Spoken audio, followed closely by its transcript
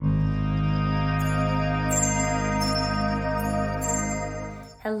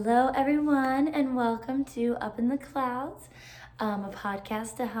Hello, everyone, and welcome to Up in the Clouds, a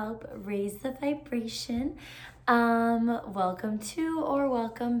podcast to help raise the vibration. Welcome to or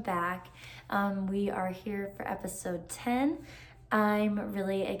welcome back. We are here for episode 10. I'm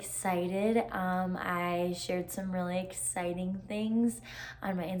really excited. I shared some really exciting things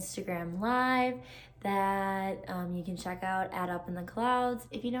on my Instagram Live that you can check out at Up in the Clouds.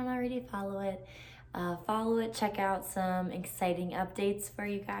 If you don't already follow it, check out some exciting updates for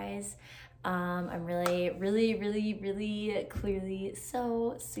you guys. I'm really clearly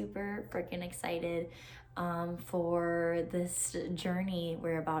so super freaking excited for this journey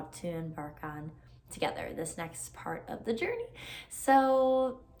we're about to embark on together, this next part of the journey.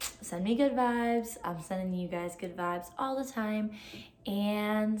 So send me good vibes. I'm sending you guys good vibes all the time.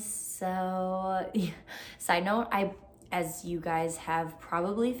 And so, side note, as you guys have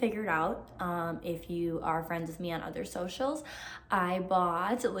probably figured out, if you are friends with me on other socials, I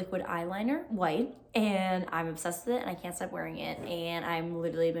bought liquid eyeliner, white, and I'm obsessed with it and I can't stop wearing it. And I've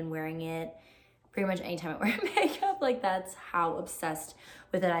literally been wearing it pretty much anytime I wear makeup. Like, that's how obsessed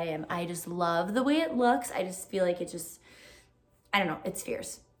with it I am. I just love the way it looks. I just feel like I don't know, it's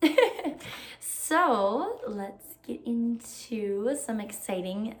fierce. So let's get into some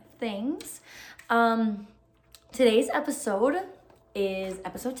exciting things. Today's episode is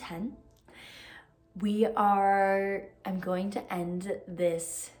episode 10. I'm going to end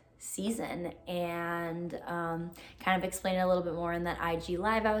this season and kind of explain it a little bit more in that IG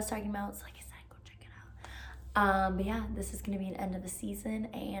live I was talking about. So like I said, go check it out. But yeah, this is going to be an end of a season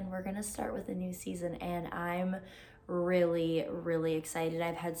and we're going to start with a new season, and I'm really excited.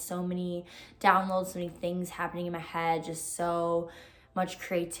 I've had so many downloads, so many things happening in my head, just so much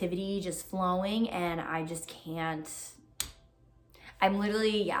creativity just flowing, and I just can't.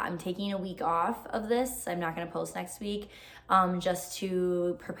 I'm taking a week off of this. I'm not going to post next week just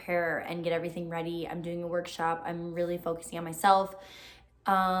to prepare and get everything ready. I'm doing a workshop. I'm really focusing on myself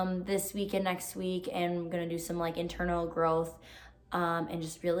this week and next week, and I'm going to do some like internal growth and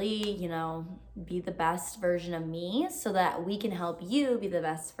just really, be the best version of me so that we can help you be the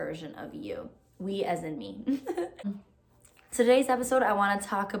best version of you. We as in me. Today's episode, I want to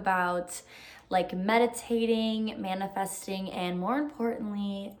talk about like meditating, manifesting, and more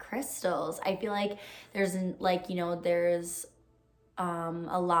importantly, crystals. I feel like there's not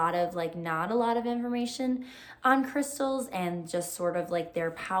a lot of information on crystals and just sort of like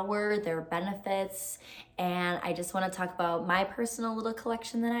their power, their benefits. And I just want to talk about my personal little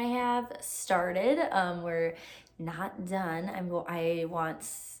collection that I have started. We're not done. I want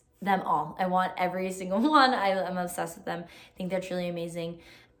them all. I want every single one. I'm obsessed with them. I think they're truly amazing.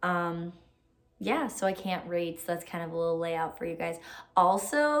 So I can't wait. So that's kind of a little layout for you guys.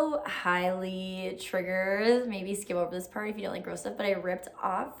 Also, highly triggers, maybe skip over this part if you don't like gross stuff, but I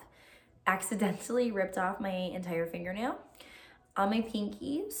accidentally ripped off my entire fingernail on my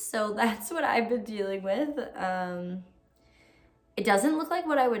pinky. So that's what I've been dealing with. It doesn't look like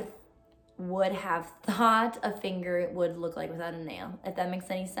what I would have thought a finger would look like without a nail, if that makes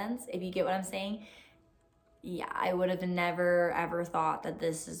any sense. If you get what I'm saying. Yeah, I would have never ever thought that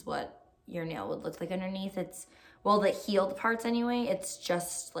this is what your nail would look like underneath. The healed parts anyway, it's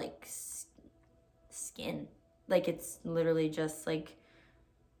just like skin. Like, it's literally just like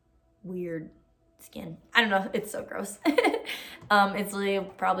weird skin. I don't know, it's so gross. It's literally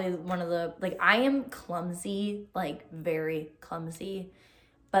probably one of the, like, I am clumsy, like very clumsy,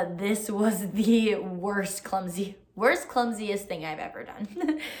 but this was the clumsiest thing I've ever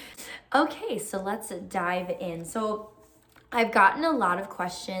done. Okay, so let's dive in. So I've gotten a lot of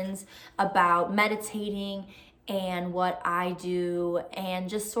questions about meditating and what I do and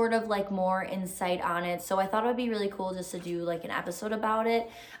just sort of like more insight on it. So I thought it would be really cool just to do like an episode about it,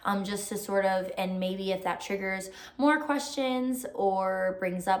 just to sort of, and maybe if that triggers more questions or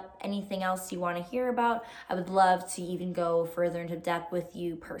brings up anything else you want to hear about, I would love to even go further into depth with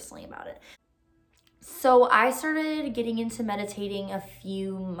you personally about it. So I started getting into meditating a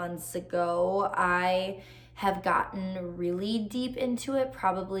few months ago. I have gotten really deep into it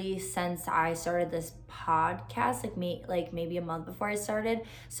probably since I started this podcast, like maybe a month before I started,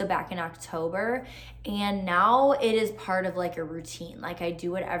 so back in October. And now it is part of like a routine. Like, I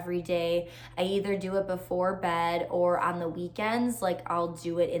do it every day. I either do it before bed or on the weekends. Like, I'll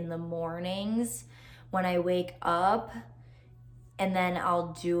do it in the mornings when I wake up, and then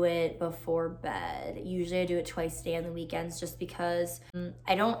I'll do it before bed. Usually I do it twice a day on the weekends just because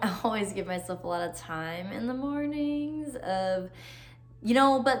I don't always give myself a lot of time in the mornings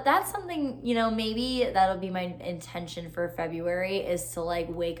but that's something, maybe that'll be my intention for February, is to like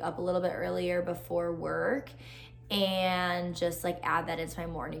wake up a little bit earlier before work and just like add that into my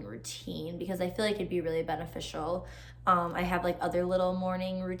morning routine, because I feel like it'd be really beneficial. I have like other little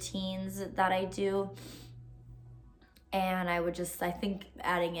morning routines that I do, and I think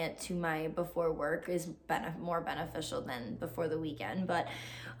adding it to my before work is more beneficial than before the weekend, but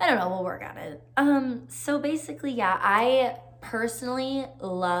I don't know, we'll work on it. So basically, yeah, I personally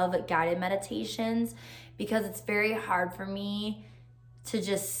love guided meditations because it's very hard for me to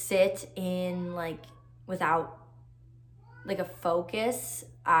just sit in like without like a focus.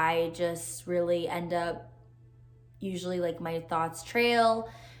 I just really end up usually like my thoughts trail,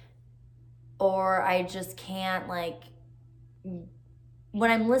 or I just can't like, when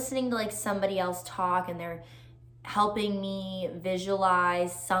I'm listening to like somebody else talk and they're helping me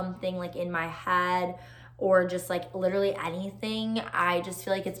visualize something like in my head, or just like literally anything, I just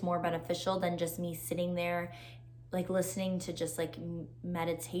feel like it's more beneficial than just me sitting there like listening to just like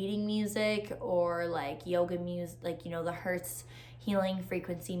meditating music or like yoga music, like, you know, the Hertz healing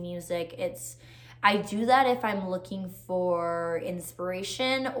frequency music. I do that if I'm looking for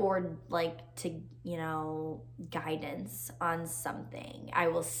inspiration or like to, you know, guidance on something. I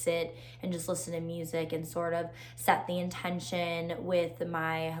will sit and just listen to music and sort of set the intention with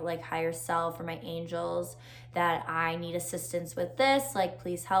my like higher self or my angels that I need assistance with this, like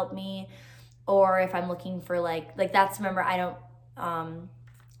please help me. Or if I'm looking for like that's, remember, I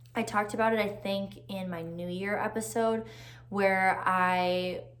talked about it, I think, in my New Year episode, where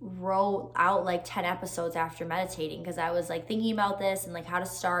I wrote out like 10 episodes after meditating, because I was like thinking about this and like how to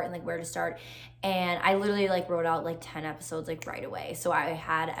start and like where to start. And I literally like wrote out like 10 episodes like right away. So I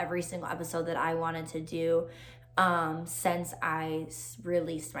had every single episode that I wanted to do since I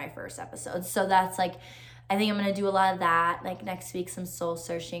released my first episode. So that's like, I think I'm going to do a lot of that, like next week, some soul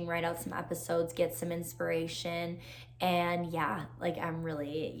searching, write out some episodes, get some inspiration. And yeah, like I'm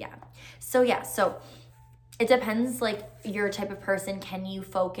really, yeah. So it depends like your type of person. Can you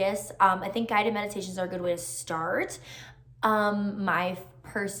focus? I think guided meditations are a good way to start. My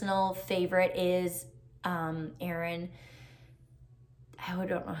personal favorite is Aaron, I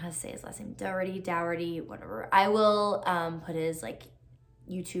don't know how to say his last name, Dougherty, whatever. I will put his like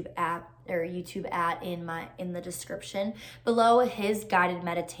YouTube at in the description below. His guided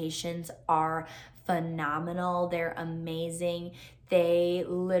meditations are phenomenal. They're amazing. They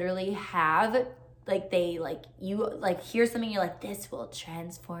literally have you hear something, you're like, this will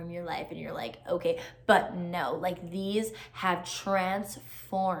transform your life, and you're like, okay, but no, like these have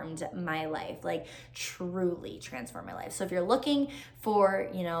transformed my life, like truly transformed my life. So if you're looking for,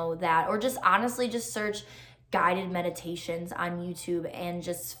 you know, that, or just honestly just search guided meditations on YouTube and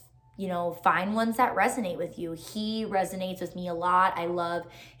just, you know, find ones that resonate with you. He resonates with me a lot. I love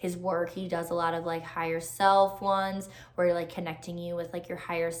his work. He does a lot of like higher self ones where you're like connecting you with like your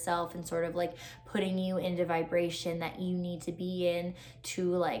higher self and sort of like putting you into vibration that you need to be in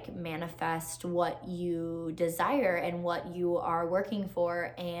to like manifest what you desire and what you are working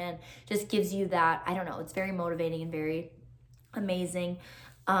for, and just gives you that, I don't know, it's very motivating and very amazing.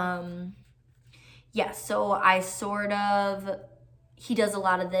 Yeah, so he does a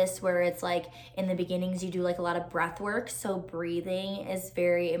lot of this where it's like in the beginnings you do like a lot of breath work. So breathing is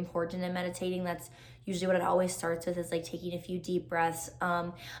very important in meditating. That's usually what it always starts with, is like taking a few deep breaths.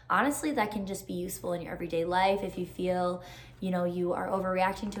 Honestly, that can just be useful in your everyday life if you feel, you know, you are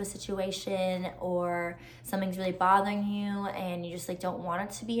overreacting to a situation or something's really bothering you and you just like don't want it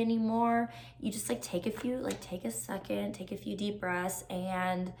to be anymore. You just like take a second, take a few deep breaths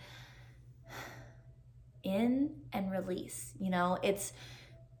and in and release. You know, it's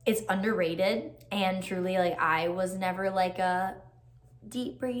underrated, and truly, like I was never like a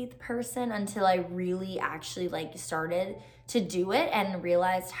deep breathe person until I really actually like started to do it and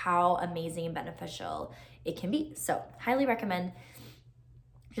realized how amazing and beneficial it can be. So highly recommend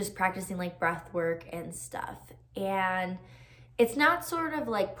just practicing like breath work and stuff. And it's not sort of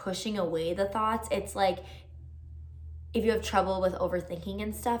like pushing away the thoughts. It's like if you have trouble with overthinking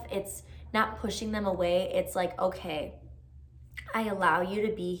and stuff, it's not pushing them away. It's like, okay, I allow you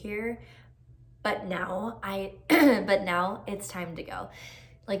to be here, but now it's time to go.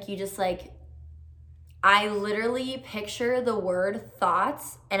 Like you just like, I literally picture the word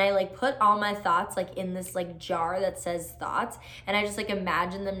thoughts, and I like put all my thoughts like in this like jar that says thoughts, and I just like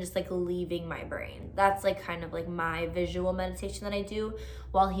imagine them just like leaving my brain. That's like kind of like my visual meditation that I do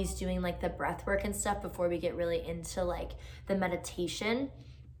while he's doing like the breath work and stuff before we get really into like the meditation,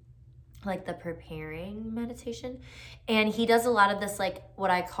 like the preparing meditation. And he does a lot of this like what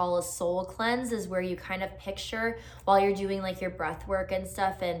I call a soul cleanse, is where you kind of picture while you're doing like your breath work and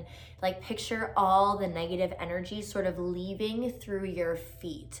stuff, and like picture all the negative energy sort of leaving through your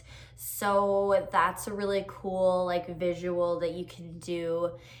feet. So that's a really cool like visual that you can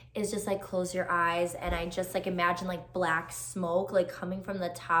do, is just like close your eyes and I just like imagine like black smoke like coming from the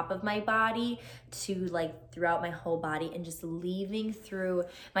top of my body to like throughout my whole body and just leaving through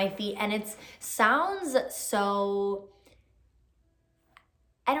my feet. And it sounds so,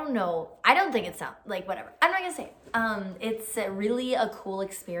 I don't know. I don't think it sounds like, whatever. I'm not gonna say it. It's really a cool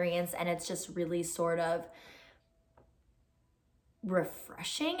experience and it's just really sort of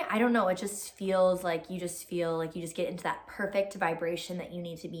refreshing. I don't know. It just feels like you just get into that perfect vibration that you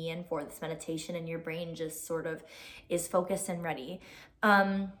need to be in for this meditation, and your brain just sort of is focused and ready.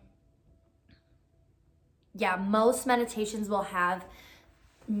 Yeah, most meditations will have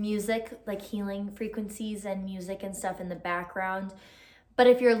music, like healing frequencies and music and stuff in the background. But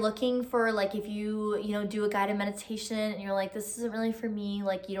if you're looking for like, if you do a guided meditation and you're like, this isn't really for me,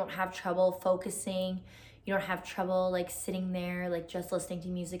 like you don't have trouble focusing, you don't have trouble like sitting there, like just listening to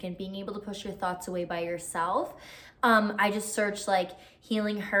music and being able to push your thoughts away by yourself. I just searched like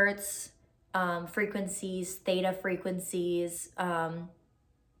healing hertz frequencies, theta frequencies.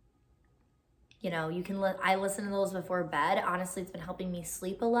 You can I listen to those before bed. Honestly, it's been helping me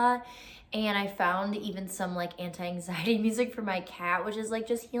sleep a lot. And I found even some like anti-anxiety music for my cat, which is like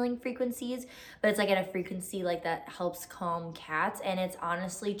just healing frequencies, but it's like at a frequency like that helps calm cats. And it's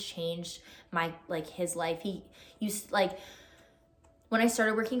honestly changed my, like his life. He used like, when I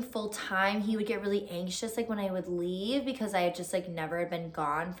started working full time, he would get really anxious like when I would leave, because I had just like never had been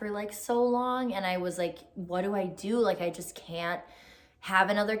gone for like so long. And I was like, what do I do? Like, I just can't have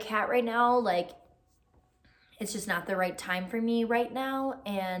another cat right now. Like, it's just not the right time for me right now.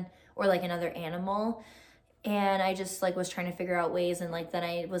 Or like another animal. And I just like was trying to figure out ways. And like, then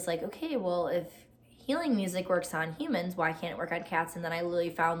I was like, okay, well, if healing music works on humans, why can't it work on cats? And then I literally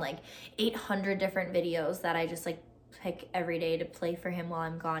found like 800 different videos that I just like pick every day to play for him while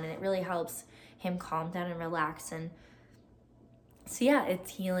I'm gone. And it really helps him calm down and relax. And so yeah,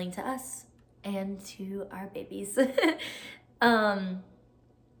 it's healing to us and to our babies.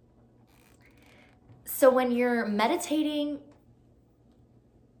 So when you're meditating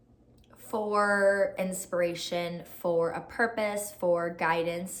for inspiration, for a purpose, for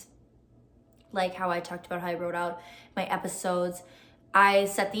guidance, like how I talked about how I wrote out my episodes, I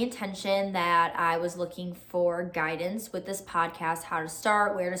set the intention that I was looking for guidance with this podcast, how to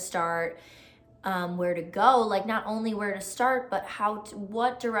start, where to go, like not only where to start, but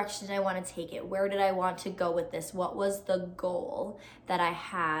what direction did I want to take it? Where did I want to go with this? What was the goal that I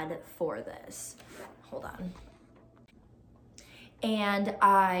had for this? Hold on. And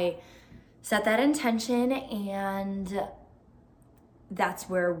I set that intention, and that's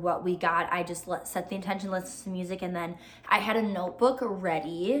where what we got. I just set the intention, listen to music, and then I had a notebook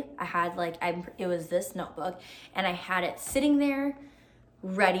ready. I had it was this notebook, and I had it sitting there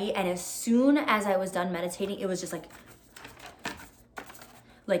ready. And as soon as I was done meditating, it was just like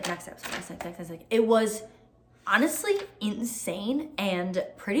next episode. It was honestly insane and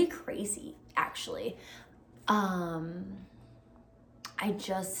pretty crazy, actually.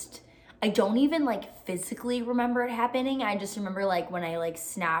 I don't even like physically remember it happening. I just remember like when I like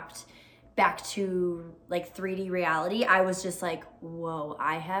snapped back to like 3D reality, I was just like, whoa,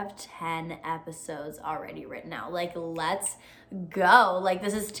 I have 10 episodes already written out. Like, let's go. Like,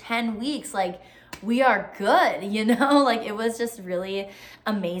 this is 10 weeks. Like, we are good, Like, it was just really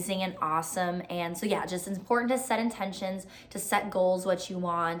amazing and awesome. And so yeah, just it's important to set intentions, to set goals, what you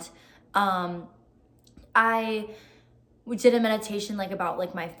want. We did a meditation like about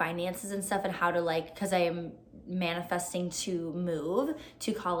like my finances and stuff, and how to like, because I am manifesting to move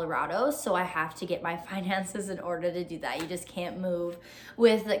to Colorado, so I have to get my finances in order to do that. You just can't move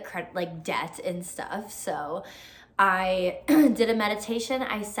with like debt and stuff. So I did a meditation.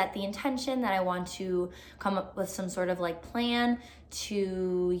 I set the intention that I want to come up with some sort of like plan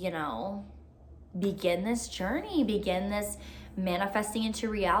to, begin this journey, begin this manifesting into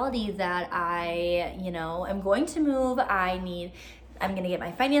reality that I, am going to move. I'm going to get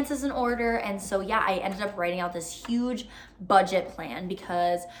my finances in order. And so, yeah, I ended up writing out this huge budget plan,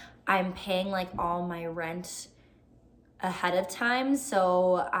 because I'm paying like all my rent ahead of time.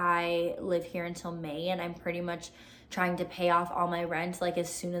 So I live here until May, and I'm pretty much trying to pay off all my rent like as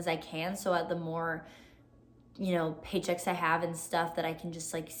soon as I can. So at the more, paychecks I have and stuff, that I can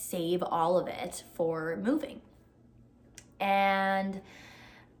just like save all of it for moving. And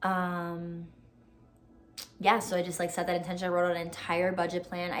yeah, so I just like set that intention. I wrote out an entire budget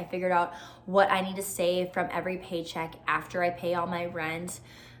plan. I figured out what I need to save from every paycheck after I pay all my rent.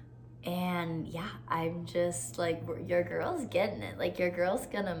 And yeah, I'm just like, your girl's getting it. Like, your girl's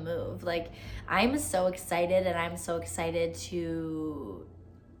gonna move. Like, I'm so excited, and I'm so excited to,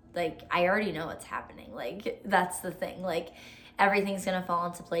 like, I already know what's happening. Like, that's the thing. Like, everything's gonna fall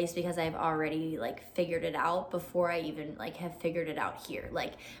into place because I've already like figured it out before I even like have figured it out here.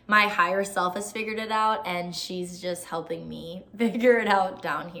 Like, my higher self has figured it out, and she's just helping me figure it out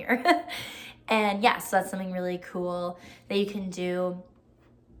down here. And yeah, so that's something really cool that you can do.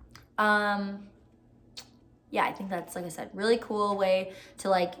 Yeah, I think that's, like I said, really cool way to,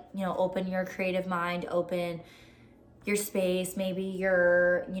 like, you know, open your creative mind, open your space. Maybe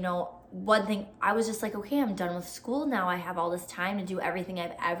you're, you know, one thing, I was just like, okay, I'm done with school now. I have all this time to do everything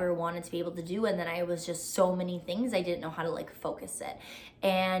I've ever wanted to be able to do. And then I was just so many things, I didn't know how to like focus it.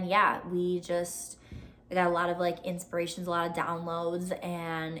 And yeah, we got a lot of like inspirations, a lot of downloads,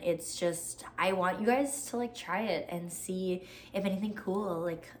 and it's just, I want you guys to like try it and see if anything cool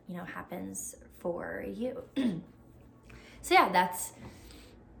like, you know, happens for you. So yeah, that's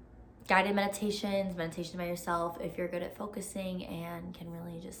guided meditations, meditation by yourself, if you're good at focusing and can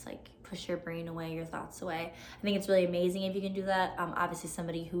really just like push your brain away, your thoughts away. I think it's really amazing if you can do that. Obviously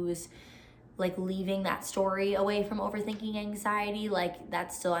somebody who's like leaving that story away from overthinking anxiety, like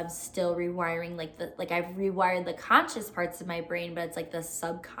that's still, I'm still rewiring like I've rewired the conscious parts of my brain, but it's like the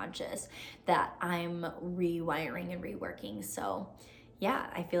subconscious that I'm rewiring and reworking. So yeah,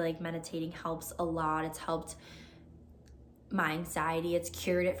 I feel like meditating helps a lot. It's helped my anxiety, it's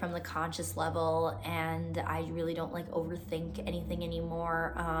cured it from the conscious level, and I really don't like overthink anything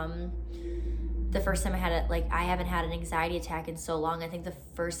anymore. The first time I had it, like, I haven't had an anxiety attack in so long. I think the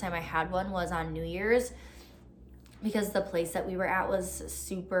first time I had one was on New Year's, because the place that we were at was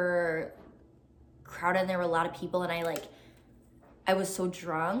super crowded and there were a lot of people, and I was so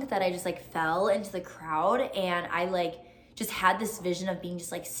drunk that I just like fell into the crowd, and I like just had this vision of being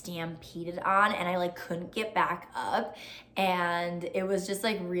just like stampeded on, and I like couldn't get back up, and it was just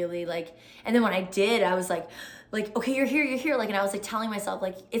like really like, and then when I did, I was like, okay, you're here, like, and I was like telling myself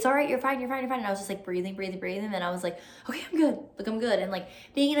like, it's all right, you're fine, and I was just like breathing, and then I was like, okay, I'm good, and like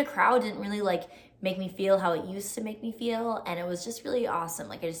being in a crowd didn't really like make me feel how it used to make me feel, and it was just really awesome.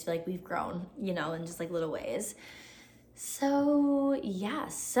 Like, I just feel like we've grown, you know, in just like little ways. So yeah,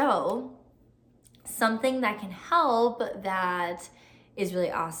 so something that can help that is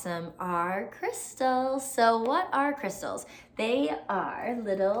really awesome are crystals. So what are crystals? They are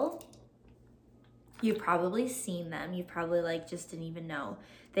little, you've probably seen them, you probably like just didn't even know.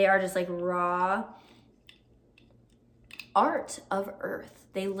 They are just like raw art of earth.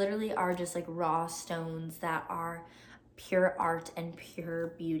 They literally are just like raw stones that are pure art and pure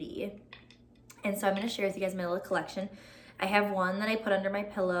beauty. And so I'm going to share with you guys my little collection. I have one that I put under my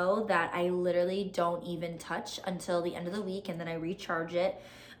pillow that I literally don't even touch until the end of the week, and then I recharge it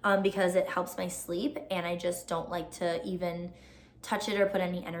because it helps my sleep, and I just don't like to even touch it or put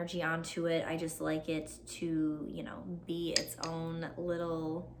any energy onto it. I just like it to, you know, be its own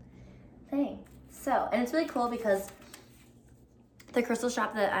little thing. So, and it's really cool because the crystal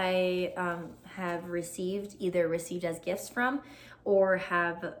shop that I have either received as gifts from or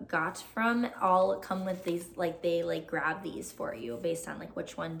have got from, all come with these, like they like grab these for you based on like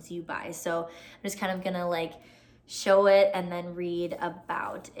which ones you buy. So I'm just kind of gonna like show it and then read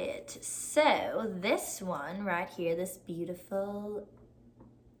about it. So this one right here, this beautiful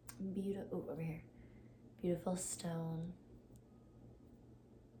over here, beautiful stone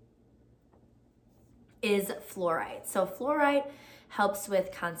is fluorite. So fluorite helps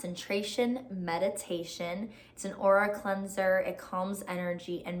with concentration, meditation. It's an aura cleanser. It calms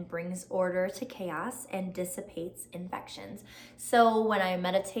energy and brings order to chaos and dissipates infections. So when I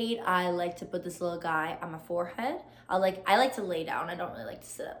meditate, I like to put this little guy on my forehead. I like to lay down. I don't really like to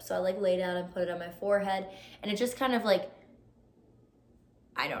sit up. So I like lay down and put it on my forehead, and it just kind of like,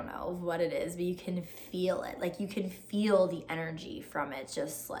 I don't know what it is, but you can feel it. Like, you can feel the energy from it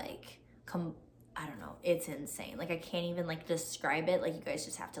just like I don't know, it's insane. Like, I can't even like describe it. Like, you guys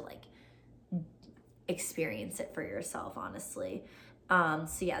just have to like experience it for yourself, honestly. So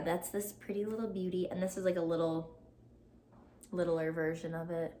yeah, that's this pretty little beauty, and this is like a littler version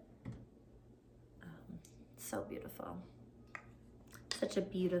of it. So beautiful, such a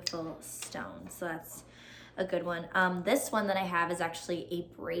beautiful stone. So that's a good one. This one that I have is actually a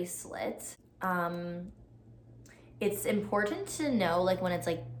bracelet. It's important to know, like, when it's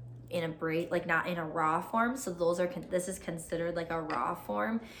like in a like not in a raw form, so this is considered like a raw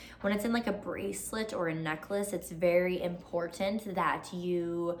form. When it's in like a bracelet or a necklace, it's very important that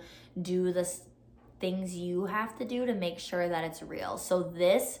you do the things you have to do to make sure that it's real. So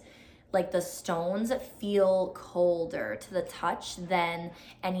this like the stones feel colder to the touch than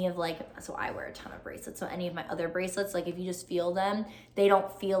any of like, so I wear a ton of bracelets, so any of my other bracelets, like if you just feel them, they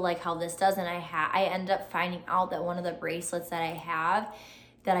don't feel like how this does. And I ended up finding out that one of the bracelets that I have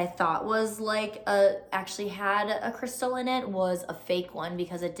that I thought was like actually had a crystal in it was a fake one,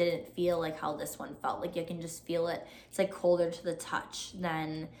 because it didn't feel like how this one felt. Like you can just feel it. It's like colder to the touch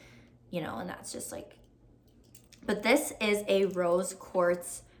than, you know, and that's just like, but this is a rose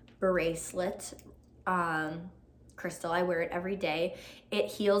quartz bracelet crystal. I wear it every day. It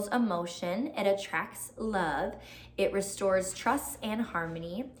heals emotion. It attracts love. It restores trust and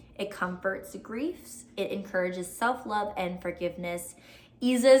harmony. It comforts griefs. It encourages self-love and forgiveness,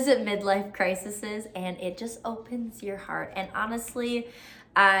 eases midlife crises, and it just opens your heart. And honestly,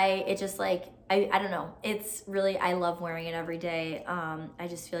 I don't know. It's really, I love wearing it every day. I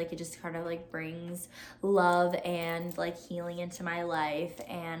just feel like it just kind of like brings love and like healing into my life.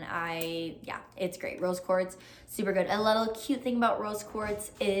 And it's great. Rose quartz, super good. A little cute thing about rose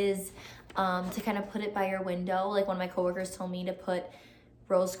quartz is to kind of put it by your window. Like one of my coworkers told me to put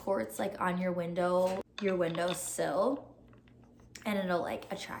rose quartz like on your windowsill, and it'll like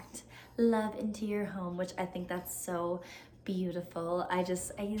attract love into your home, which I think that's so beautiful. I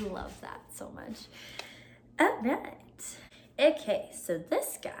love that so much. All right. Okay, so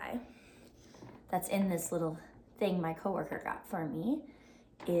this guy that's in this little thing my coworker got for me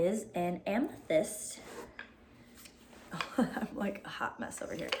is an amethyst. Oh, I'm like a hot mess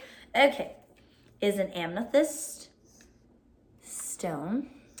over here. Okay, is an amethyst stone.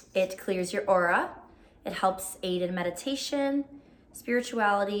 It clears your aura. It helps aid in meditation,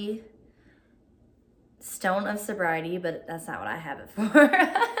 spirituality, stone of sobriety, but that's not what I have it for.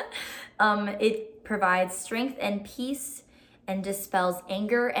 It provides strength and peace and dispels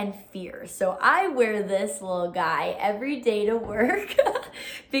anger and fear. So I wear this little guy every day to work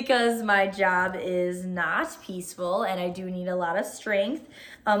because my job is not peaceful and I do need a lot of strength.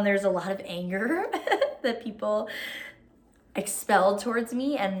 There's a lot of anger that people expelled towards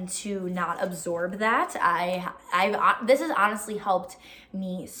me, and to not absorb that, this has honestly helped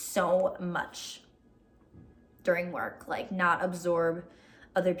me so much during work, like not absorb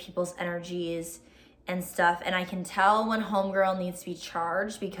other people's energies and stuff. And I can tell when homegirl needs to be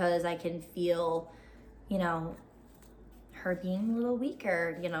charged because I can feel, you know, her being a little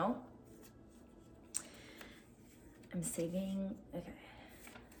weaker, you know. I'm saving, okay.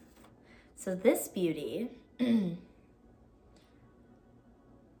 So this beauty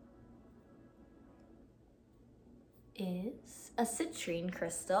is a citrine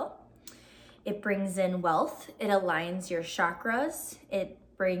crystal. It brings in wealth. It aligns your chakras. It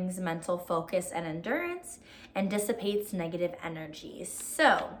brings mental focus and endurance and dissipates negative energy.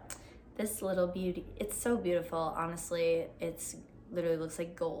 So this little beauty, it's so beautiful. Honestly, it's literally looks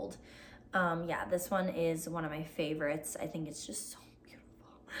like gold. This one is one of my favorites. I think it's just so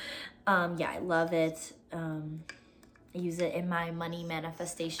beautiful. I love it. I use it in my money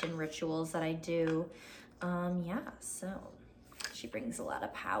manifestation rituals that I do. So she brings a lot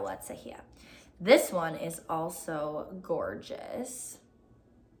of power to here. This one is also gorgeous.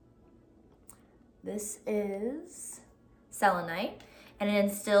 This is selenite, and it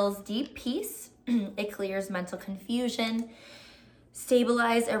instills deep peace. It clears mental confusion,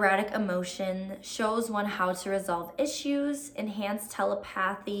 stabilize erratic emotion, shows one how to resolve issues, enhance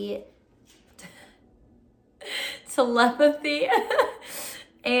telepathy,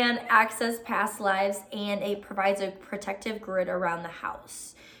 and access past lives, and it provides a protective grid around the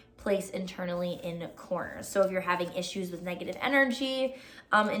house, placed internally in corners. So if you're having issues with negative energy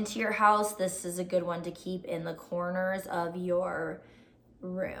into your house, this is a good one to keep in the corners of your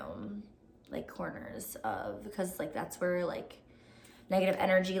room, like corners of, because like that's where like negative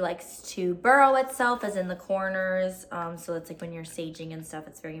energy likes to burrow itself, as in the corners. So it's like when you're saging and stuff,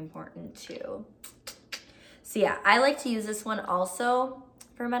 it's very important too. So yeah, I like to use this one also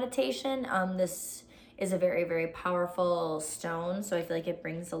for meditation. This is a very, very powerful stone, so I feel like it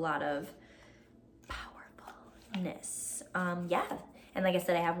brings a lot of powerfulness. And like I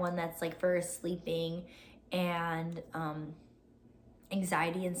said, I have one that's like for sleeping and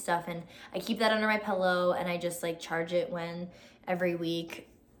anxiety and stuff, and I keep that under my pillow, and I just like charge it every week,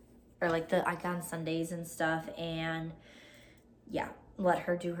 or like on Sundays and stuff, and yeah, let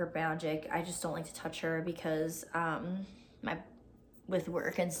her do her magic. I just don't like to touch her because with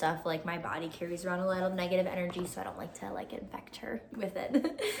work and stuff, like my body carries around a lot of negative energy, so I don't like to like infect her with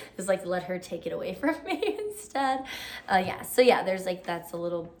it. Just like let her take it away from me instead. There's like,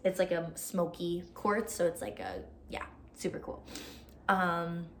 it's like a smoky quartz, so it's like super cool.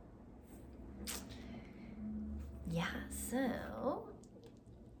 So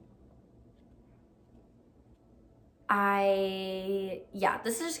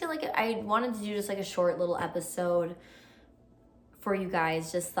this is just gonna I wanted to do just like a short little episode for you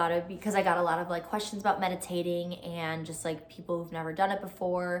guys. Just thought it'd be, because I got a lot of like questions about meditating and just like people who've never done it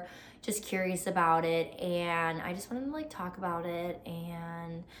before, just curious about it, and I just wanted to like talk about it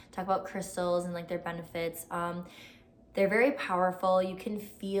and talk about crystals and like their benefits. They're very powerful. You can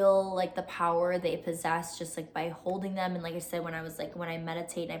feel like the power they possess just like by holding them. And like I said, when I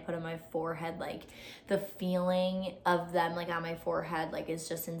meditate and I put on my forehead, like the feeling of them like on my forehead, like is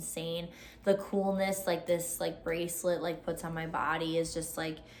just insane. The coolness like this like bracelet like puts on my body is just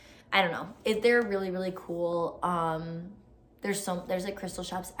like, I don't know. They're really, really cool. There's like crystal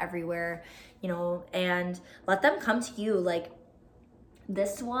shops everywhere, you know, and let them come to you. Like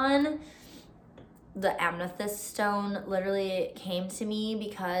this one, the amethyst stone, literally came to me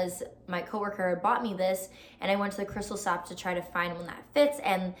because my coworker bought me this, and I went to the crystal shop to try to find one that fits.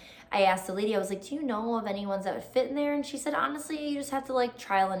 And I asked the lady, I was like, do you know of any ones that would fit in there? And she said, honestly, you just have to like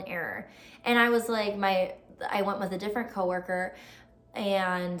trial and error. And I was like, I went with a different coworker,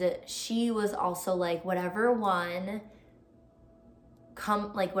 and she was also like, whatever one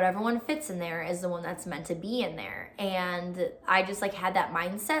fits in there is the one that's meant to be in there. And I just like had that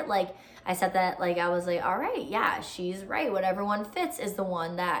mindset. Like I said that, like I was like, all right, yeah, she's right, whatever one fits is the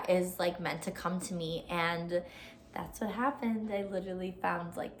one that is like meant to come to me. And that's what happened. I literally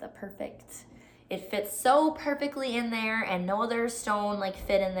found like it fits so perfectly in there, and no other stone like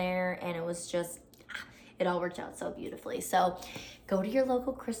fit in there, and it was just, it all worked out so beautifully. So go to your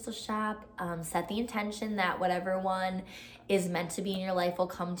local crystal shop, set the intention that whatever one is meant to be in your life will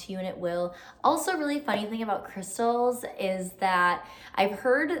come to you, and it will. Also, really funny thing about crystals is that I've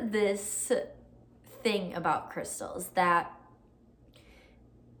heard this thing about crystals, that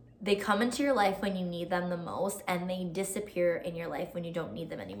they come into your life when you need them the most, and they disappear in your life when you don't need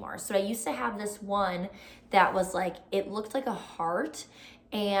them anymore. So I used to have this one that was like, it looked like a heart,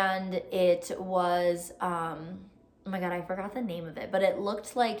 and it was, oh my God, I forgot the name of it, but it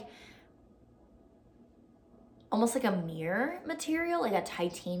looked like almost like a mirror material, like a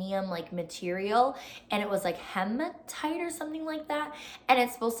titanium like material, and it was like hematite or something like that, and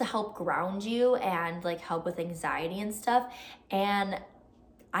it's supposed to help ground you and like help with anxiety and stuff. And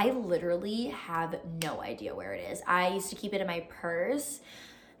I literally have no idea where it is. I used to keep it in my purse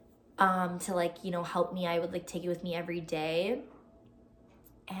to like, you know, help me. I would like take it with me every day,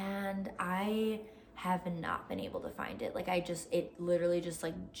 and I have not been able to find it. Like it literally just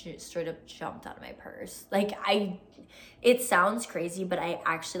like straight up jumped out of my purse. Like it sounds crazy, but I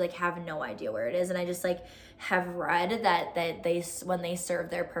actually like have no idea where it is. And I just like have read that they, when they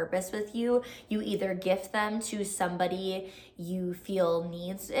serve their purpose with you, you either gift them to somebody you feel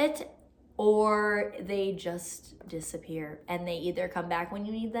needs it, or they just disappear, and they either come back when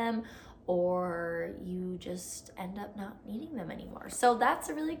you need them, or you just end up not needing them anymore. So that's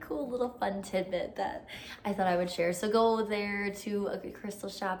a really cool little fun tidbit that I thought I would share. So go there to a crystal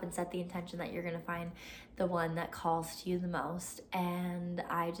shop and set the intention that you're gonna find the one that calls to you the most. And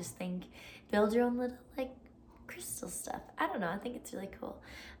I just think build your own little like crystal stuff. I don't know, I think it's really cool.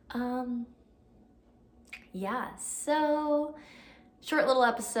 Yeah, so short little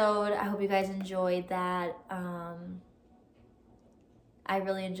episode. I hope you guys enjoyed that. I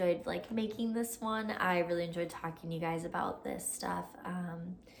really enjoyed like making this one. I really enjoyed talking to you guys about this stuff.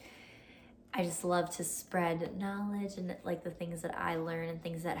 I just love to spread knowledge and like the things that I learn and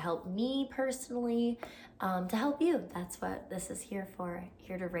things that help me personally, to help you. That's what this is here for,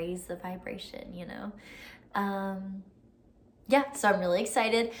 here to raise the vibration, you know? Yeah, so I'm really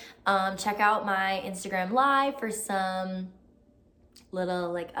excited. Check out my Instagram live for some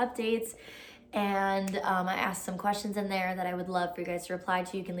little like updates. And I asked some questions in there that I would love for you guys to reply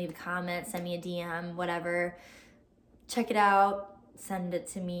to. You can leave a comment, send me a DM, whatever. Check it out, send it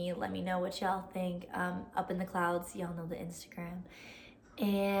to me, let me know what y'all think. Up in the clouds, y'all know the Instagram.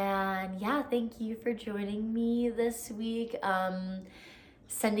 And yeah, thank you for joining me this week.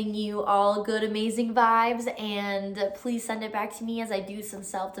 Sending you all good, amazing vibes, and please send it back to me as I do some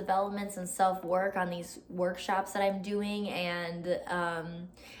self-development and self-work on these workshops that I'm doing, and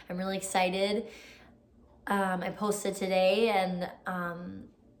I'm really excited. I posted today, and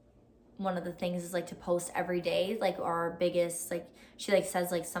one of the things is like to post every day, like our biggest, like she like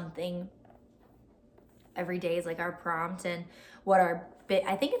says like something every day is like our prompt, and what our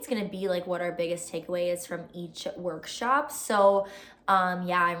I think it's gonna be like what our biggest takeaway is from each workshop. So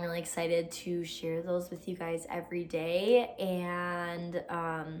yeah, I'm really excited to share those with you guys every day, and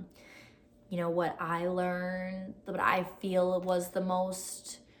you know, what I learned, what I feel was the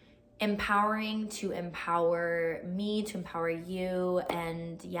most empowering, to empower me, to empower you,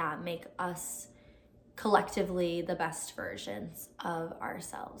 and yeah, make us collectively the best versions of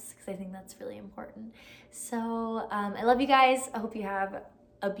ourselves, because I think that's really important. So I love you guys. I hope you have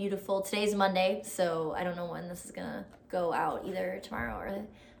a beautiful, today's Monday, so I don't know when this is gonna go out, either tomorrow or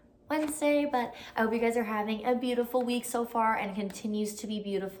Wednesday, but I hope you guys are having a beautiful week so far and continues to be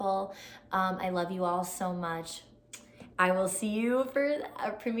beautiful. I love you all so much. I will see you for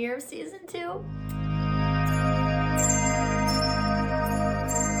a premiere of season 2.